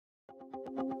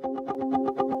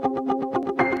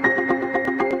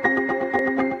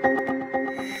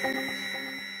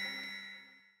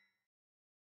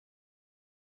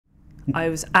I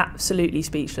was absolutely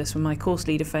speechless when my course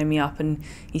leader phoned me up and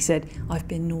he said, "I've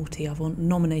been naughty, I've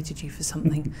nominated you for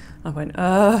something." I went,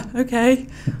 okay.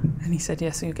 And he said,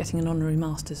 "Yes, so you're getting an honorary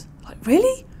master's." I'm like,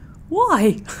 really?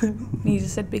 Why? And he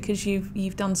just said, "Because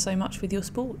you've done so much with your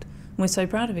sport and we're so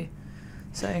proud of you."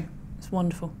 So it's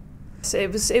wonderful. So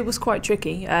it was quite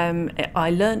tricky.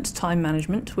 I learnt time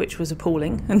management, which was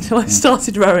appalling until I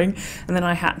started rowing, and then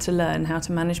I had to learn how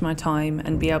to manage my time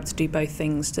and be able to do both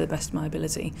things to the best of my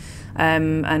ability.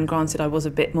 And granted, I was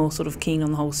a bit more sort of keen on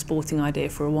the whole sporting idea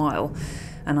for a while,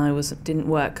 and didn't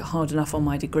work hard enough on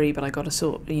my degree, but I got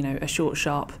a short,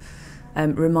 sharp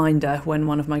reminder when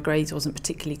one of my grades wasn't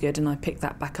particularly good, and I picked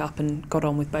that back up and got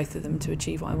on with both of them to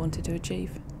achieve what I wanted to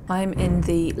achieve. I'm in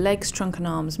the legs, trunk and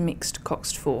arms mixed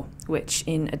coxed 4, which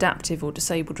in adaptive or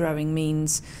disabled rowing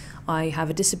means I have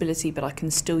a disability but I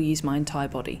can still use my entire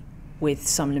body with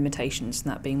some limitations,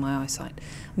 that being my eyesight.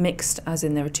 Mixed as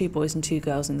in there are 2 boys and 2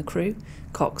 girls in the crew.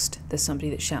 Coxed, there's somebody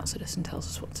that shouts at us and tells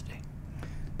us what to do.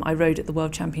 I rowed at the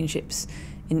World Championships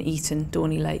in Eton,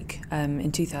 Dorney Lake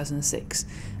in 2006,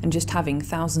 and just having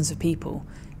thousands of people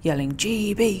yelling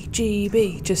GB,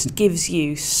 GB just gives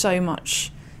you so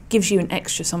much, gives you an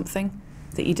extra something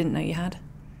that you didn't know you had.